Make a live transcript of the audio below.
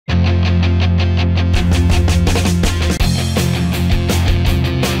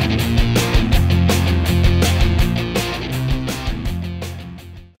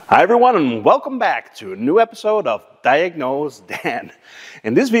Hi everyone, and welcome back to a new episode of Diagnosedan.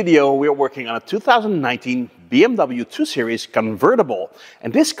 In this video we are working on a 2019 BMW 2 Series convertible,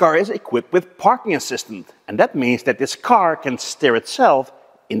 and this car is equipped with parking assistant, and that means that this car can steer itself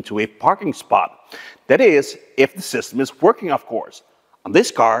into a parking spot. That is, if the system is working, of course. On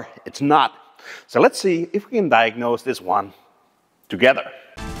this car it's not. So let's see if we can diagnose this one together.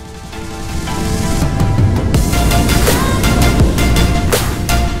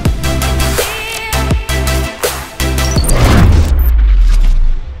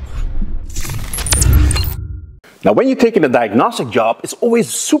 Now, when you're taking a diagnostic job, it's always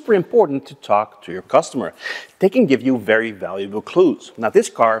super important to talk to your customer. They can give you very valuable clues. Now, this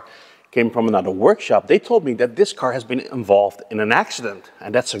car came from another workshop. They told me that this car has been involved in an accident,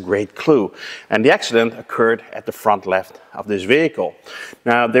 and that's a great clue. And the accident occurred at the front left of this vehicle.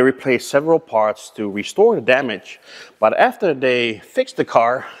 Now, they replaced several parts to restore the damage, but after they fixed the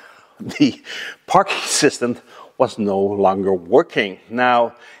car, the parking assistant was no longer working.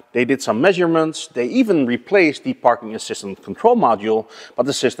 Now, they did some measurements, they even replaced the parking assistant control module, but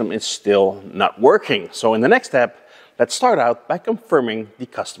the system is still not working. So in the next step, let's start out by confirming the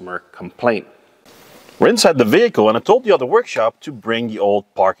customer complaint. We're inside the vehicle, and I told the other workshop to bring the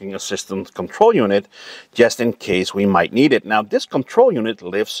old parking assistant control unit just in case we might need it. Now, this control unit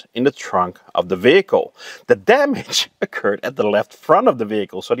lives in the trunk of the vehicle. The damage occurred at the left front of the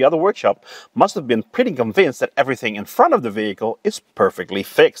vehicle, so the other workshop must have been pretty convinced that everything in front of the vehicle is perfectly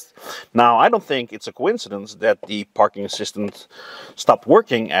fixed. Now, I don't think it's a coincidence that the parking assistant stopped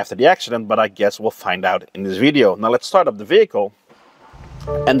working after the accident, but I guess we'll find out in this video. Now, let's start up the vehicle.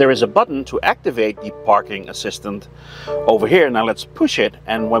 And there is a button to activate the parking assistant over here. Now let's push it,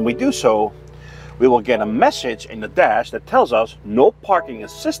 and when we do so, we will get a message in the dash that tells us no parking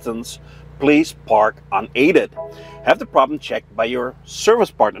assistance, please park unaided. Have the problem checked by your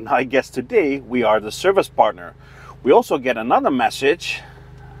service partner. Now I guess today we are the service partner. We also get another message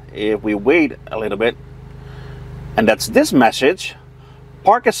if we wait a little bit, and that's this message: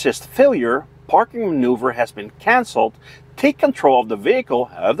 park assist failure, parking maneuver has been cancelled. Take control of the vehicle,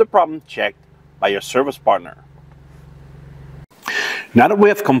 have the problem checked by your service partner. Now that we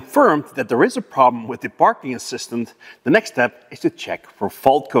have confirmed that there is a problem with the parking assistant, the next step is to check for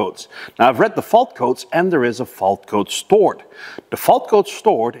fault codes. Now, I've read the fault codes, and there is a fault code stored. The fault code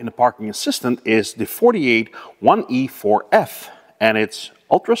stored in the parking assistant is the 481E4F, and it's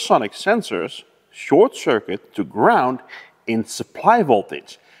ultrasonic sensors short circuit to ground in supply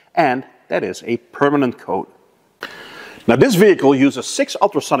voltage, and that is a permanent code. Now, this vehicle uses 6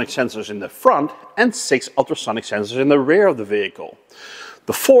 ultrasonic sensors in the front and 6 ultrasonic sensors in the rear of the vehicle.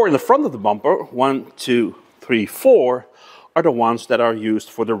 The 4 in the front of the bumper, 1, 2, 3, 4, are the ones that are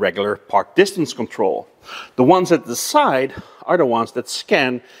used for the regular park distance control. The ones at the side are the ones that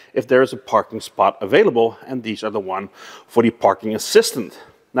scan if there is a parking spot available, and these are the ones for the parking assistant.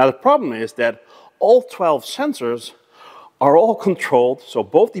 Now, the problem is that all 12 sensors are all controlled, so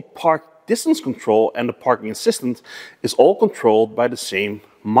both the park distance control and the parking assistant is all controlled by the same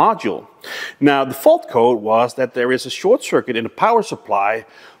module. Now, the fault code was that there is a short circuit in the power supply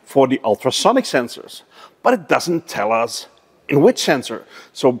for the ultrasonic sensors, but it doesn't tell us in which sensor.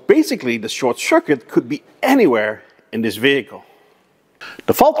 So basically, the short circuit could be anywhere in this vehicle.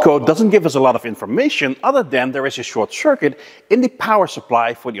 The fault code doesn't give us a lot of information other than there is a short circuit in the power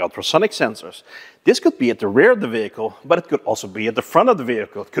supply for the ultrasonic sensors. This could be at the rear of the vehicle, but it could also be at the front of the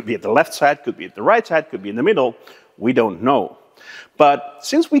vehicle. It could be at the left side, could be at the right side, could be in the middle. We don't know. But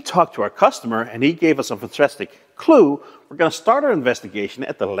since we talked to our customer and he gave us a fantastic clue, we're going to start our investigation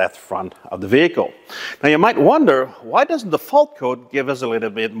at the left front of the vehicle. Now, you might wonder, why doesn't the fault code give us a little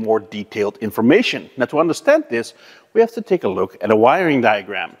bit more detailed information? Now, to understand this, we have to take a look at a wiring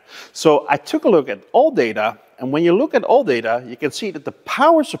diagram. So I took a look at all data, and when you look at all data, you can see that the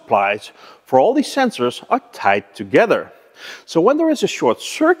power supplies for all these sensors are tied together. So when there is a short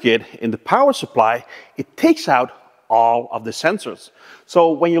circuit in the power supply, it takes out all of the sensors.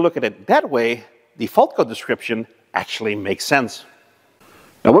 So when you look at it that way, the fault code description actually makes sense.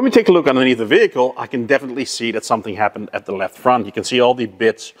 Now, when we take a look underneath the vehicle, I can definitely see that something happened at the left front. You can see all the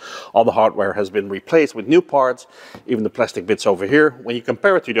bits, all the hardware has been replaced with new parts, even the plastic bits over here. When you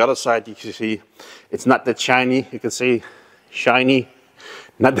compare it to the other side, you can see it's not that shiny. You can see shiny,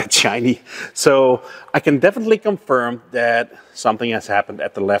 not that shiny. So I can definitely confirm that something has happened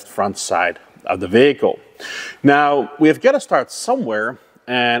at the left front side of the vehicle. Now, we have got to start somewhere,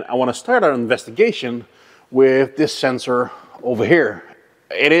 and I want to start our investigation with this sensor over here.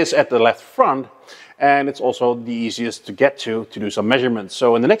 it is at the left front, and it's also the easiest to get to do some measurements.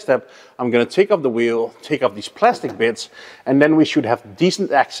 So in the next step, I'm going to take off the wheel, take off these plastic bits, and then we should have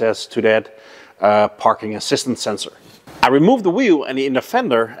decent access to that parking assistance sensor. I removed the wheel and the inner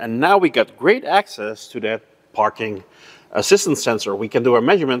fender, and now we got great access to that parking assistance sensor. We can do our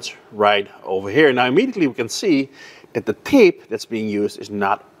measurements right over here. Now immediately we can see that the tape that's being used is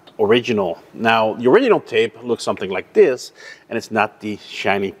not original. Now the original tape looks something like this, and it's not the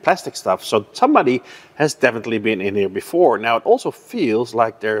shiny plastic stuff. So somebody has definitely been in here before. Now it also feels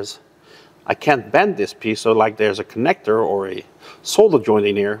like there's, I can't bend this piece, so like there's a connector or a solder joint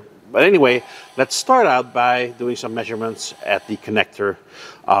in here. But anyway, let's start out by doing some measurements at the connector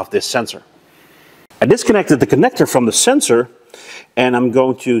of this sensor. I disconnected the connector from the sensor, and I'm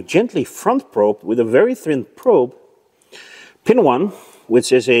going to gently front probe with a very thin probe pin 1,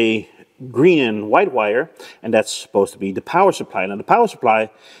 which is a green and white wire, and that's supposed to be the power supply. Now the power supply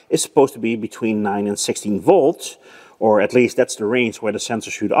is supposed to be between 9 and 16 volts, or at least that's the range where the sensor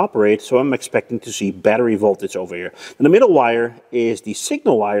should operate, so I'm expecting to see battery voltage over here. And the middle wire is the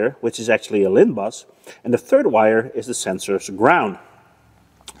signal wire, which is actually a LIN bus, and the third wire is the sensor's ground.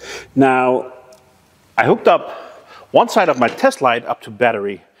 Now, I hooked up one side of my test light up to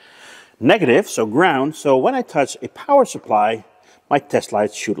battery negative, so ground, so when I touch a power supply, my test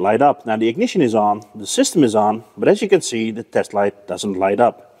light should light up. Now the ignition is on, the system is on, but as you can see, the test light doesn't light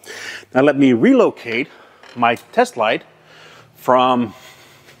up. Now let me relocate my test light from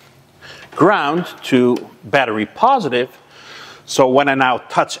ground to battery positive. So when I now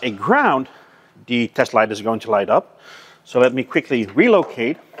touch a ground, the test light is going to light up. So let me quickly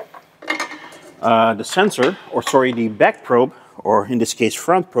relocate the sensor, or sorry, the back probe, or in this case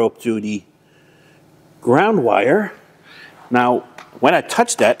front probe, to the ground wire. Now when I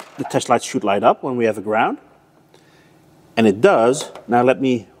touch that, the test light should light up when we have a ground, and it does. Now let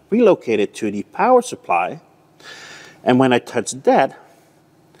me relocate it to the power supply, and when I touch that,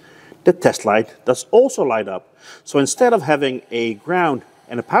 the test light does also light up. So instead of having a ground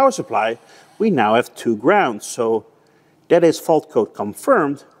and a power supply, we now have two grounds. So that is fault code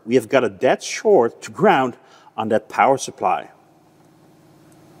confirmed. We have got a dead short to ground on that power supply.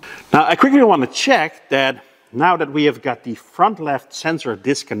 Now I quickly want to check that now that we have got the front left sensor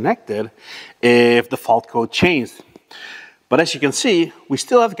disconnected, if the fault code changed. But as you can see, we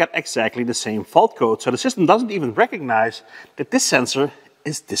still have got exactly the same fault code, so the system doesn't even recognize that this sensor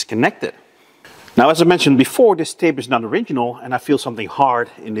is disconnected. Now, as I mentioned before, this tape is not original, and I feel something hard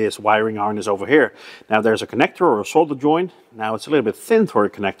in this wiring harness over here. Now there's a connector or a solder joint. Now it's a little bit thin for a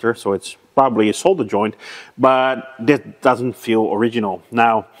connector, so it's probably a solder joint, but this doesn't feel original.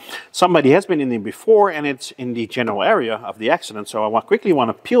 Now, somebody has been in there before, and it's in the general area of the accident, so I quickly want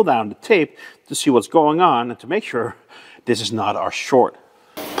to peel down the tape to see what's going on and to make sure this is not our short.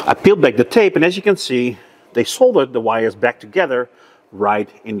 I peeled back the tape, and as you can see, they soldered the wires back together right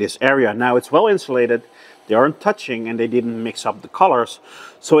in this area. Now it's well insulated, they aren't touching, and they didn't mix up the colors,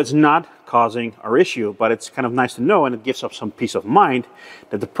 so it's not causing our issue. But it's kind of nice to know, and it gives us some peace of mind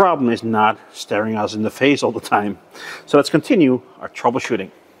that the problem is not staring us in the face all the time. So let's continue our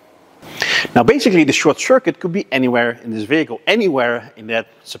troubleshooting. Now basically the short circuit could be anywhere in this vehicle, anywhere in that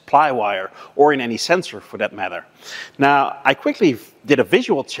supply wire, or in any sensor for that matter. Now I quickly did a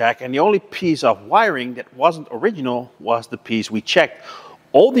visual check, and the only piece of wiring that wasn't original was the piece we checked.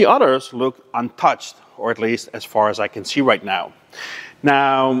 All the others look untouched, or at least as far as I can see right now.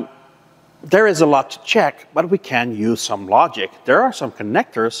 Now there is a lot to check, but we can use some logic. There are some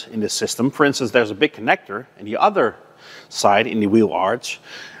connectors in this system. For instance, there's a big connector in the other side in the wheel arch,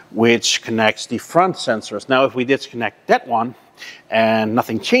 which connects the front sensors. Now if we disconnect that one and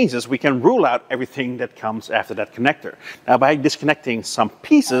nothing changes, we can rule out everything that comes after that connector. Now by disconnecting some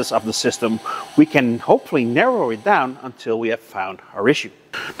pieces of the system, we can hopefully narrow it down until we have found our issue.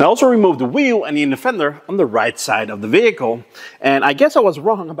 Now I also removed the wheel and the inner fender on the right side of the vehicle, and I guess I was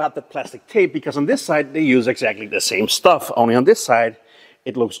wrong about the plastic tape, because on this side they use exactly the same stuff, only on this side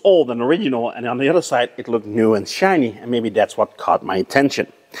it looks old and original, and on the other side it looked new and shiny, and maybe that's what caught my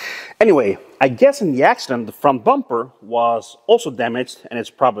attention. Anyway, I guess in the accident the front bumper was also damaged, and it's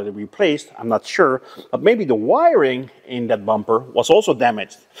probably replaced, I'm not sure, but maybe the wiring in that bumper was also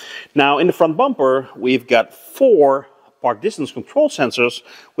damaged. Now in the front bumper we've got 4 park distance control sensors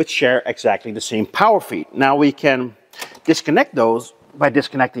which share exactly the same power feed. Now we can disconnect those by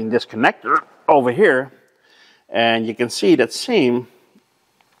disconnecting this connector over here, and you can see that same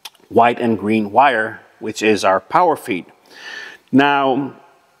white and green wire, which is our power feed. Now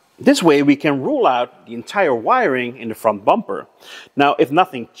this way we can rule out the entire wiring in the front bumper. Now if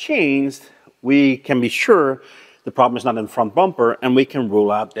nothing changed, we can be sure the problem is not in the front bumper, and we can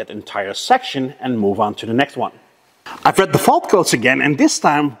rule out that entire section and move on to the next one. I've read the fault codes again, and this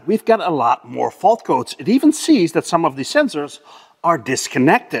time we've got a lot more fault codes. It even sees that some of the sensors are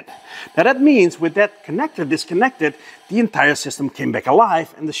disconnected. Now that means with that connector disconnected, the entire system came back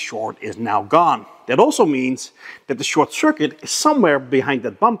alive and the short is now gone. That also means that the short circuit is somewhere behind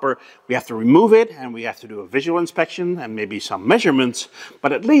that bumper. We have to remove it and we have to do a visual inspection and maybe some measurements,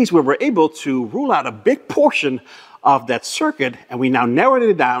 but at least we were able to rule out a big portion of that circuit, and we now narrowed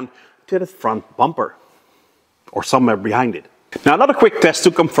it down to the front bumper or somewhere behind it. Now another quick test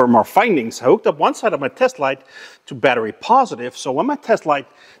to confirm our findings. I hooked up one side of my test light to battery positive, so when my test light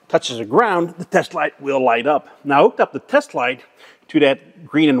touches the ground, the test light will light up. Now I hooked up the test light to that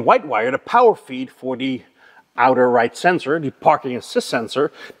green and white wire, the power feed for the outer right sensor, the parking assist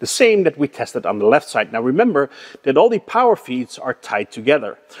sensor, the same that we tested on the left side. Now remember that all the power feeds are tied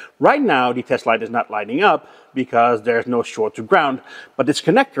together. Right now the test light is not lighting up because there's no short to ground, but this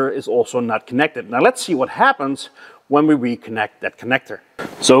connector is also not connected. Now let's see what happens when we reconnect that connector.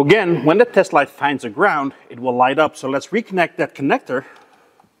 So again, when the test light finds the ground, it will light up. So let's reconnect that connector.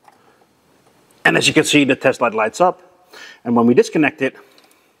 And as you can see, the test light lights up. And when we disconnect it,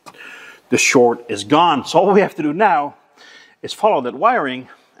 the short is gone. So all we have to do now is follow that wiring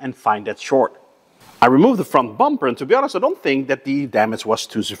and find that short. I removed the front bumper, and to be honest, I don't think that the damage was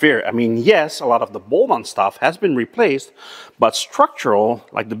too severe. I mean, yes, a lot of the bolt-on stuff has been replaced, but structural,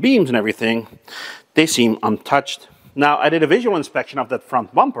 like the beams and everything, they seem untouched. Now, I did a visual inspection of that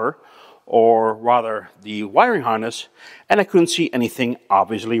front bumper, or rather the wiring harness, and I couldn't see anything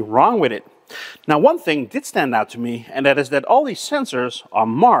obviously wrong with it. Now, one thing did stand out to me, and that is that all these sensors are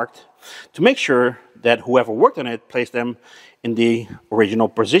marked to make sure that whoever worked on it placed them in the original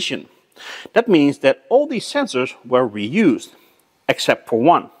position. That means that all these sensors were reused, except for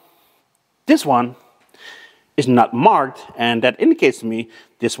one. This one is not marked, and that indicates to me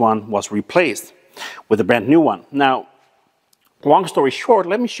this one was replaced with a brand new one. Now, long story short,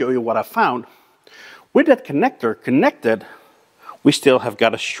 let me show you what I found. With that connector connected, we still have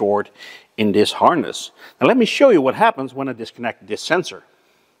got a short in this harness. Now let me show you what happens when I disconnect this sensor.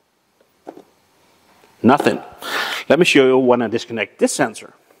 Nothing. Let me show you when I disconnect this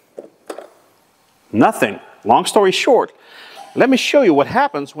sensor. Nothing. Long story short, let me show you what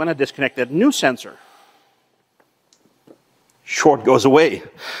happens when I disconnect that new sensor. Short goes away.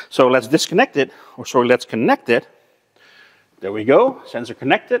 So let's disconnect it, or sorry, let's connect it. There we go. Sensor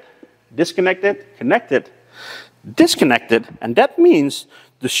connected, disconnected, connected, disconnected, and that means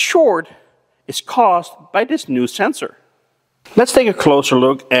the short is caused by this new sensor. Let's take a closer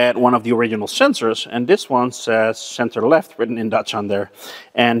look at one of the original sensors, and this one says center left written in Dutch on there,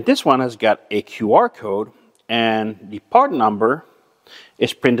 and this one has got a QR code, and the part number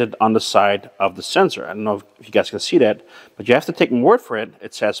is printed on the side of the sensor. I don't know if you guys can see that, but you have to take my word for it.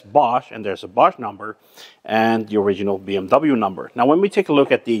 It says Bosch, and there's a Bosch number and the original BMW number. Now when we take a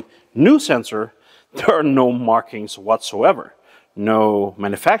look at the new sensor, there are no markings whatsoever. No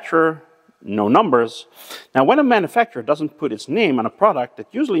manufacturer, no numbers. Now when a manufacturer doesn't put its name on a product, that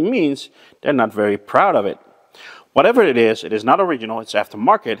usually means they're not very proud of it. Whatever it is not original, it's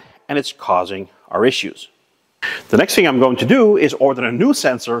aftermarket, and it's causing our issues. The next thing I'm going to do is order a new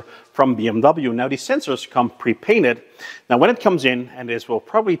sensor from BMW. Now these sensors come pre-painted. Now when it comes in, and this will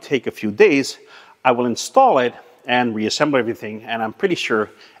probably take a few days, I will install it and reassemble everything, and I'm pretty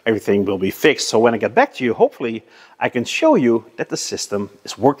sure everything will be fixed. So when I get back to you, hopefully I can show you that the system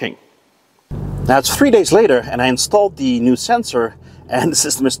is working. Now it's 3 days later, and I installed the new sensor, and the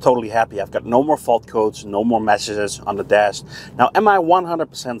system is totally happy. I've got no more fault codes, no more messages on the dash. Now am I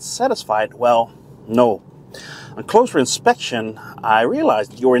 100% satisfied? Well, no. On closer inspection, I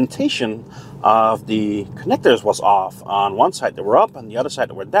realized the orientation of the connectors was off. On one side they were up, on the other side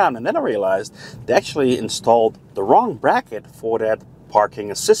they were down, and then I realized they actually installed the wrong bracket for that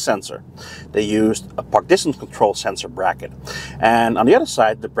parking assist sensor. They used a park distance control sensor bracket, and on the other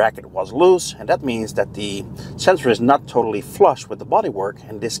side the bracket was loose, and that means that the sensor is not totally flush with the bodywork,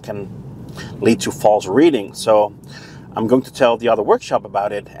 and this can lead to false reading. So I'm going to tell the other workshop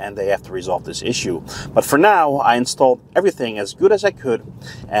about it, and they have to resolve this issue. But for now, I installed everything as good as I could,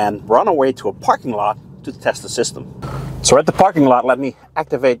 and we're on our way to a parking lot to test the system. So at the parking lot, let me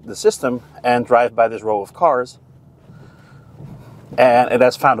activate the system and drive by this row of cars. And it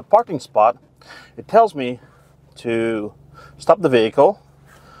has found a parking spot. It tells me to stop the vehicle,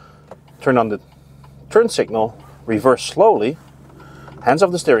 turn on the turn signal, reverse slowly, hands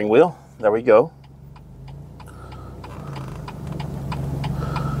off the steering wheel. There we go.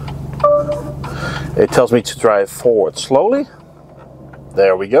 It tells me to drive forward slowly.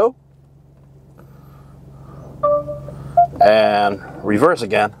 There we go. and reverse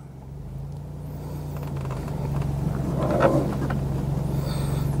again.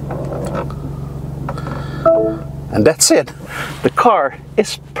 And that's it. The car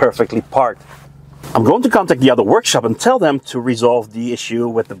is perfectly parked. I'm going to contact the other workshop and tell them to resolve the issue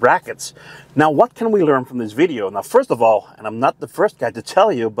with the brackets. Now, what can we learn from this video? Now, first of all, and I'm not the first guy to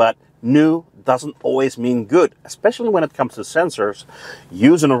tell you, but new doesn't always mean good, especially when it comes to sensors.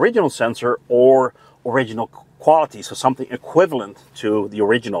 Use an original sensor or original quality, so something equivalent to the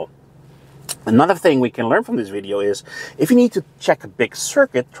original. Another thing we can learn from this video is if you need to check a big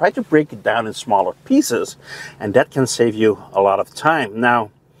circuit, try to break it down in smaller pieces, and that can save you a lot of time.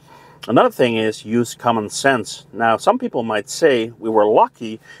 Now, another thing is use common sense. Now, some people might say we were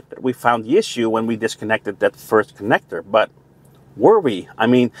lucky that we found the issue when we disconnected that first connector, but were we? I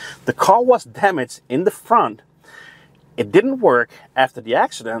mean, the car was damaged in the front. It didn't work after the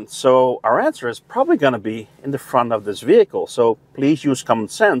accident, so our answer is probably going to be in the front of this vehicle. So please use common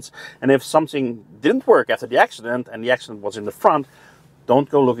sense, and if something didn't work after the accident and the accident was in the front, don't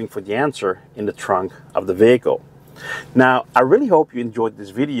go looking for the answer in the trunk of the vehicle. Now, I really hope you enjoyed this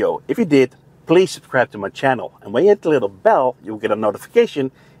video. If you did, please subscribe to my channel, and when you hit the little bell, you'll get a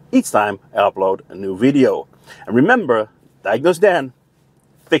notification each time I upload a new video. And remember, diagnose Dan,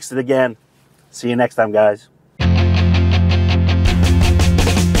 fixed it again. See you next time, guys.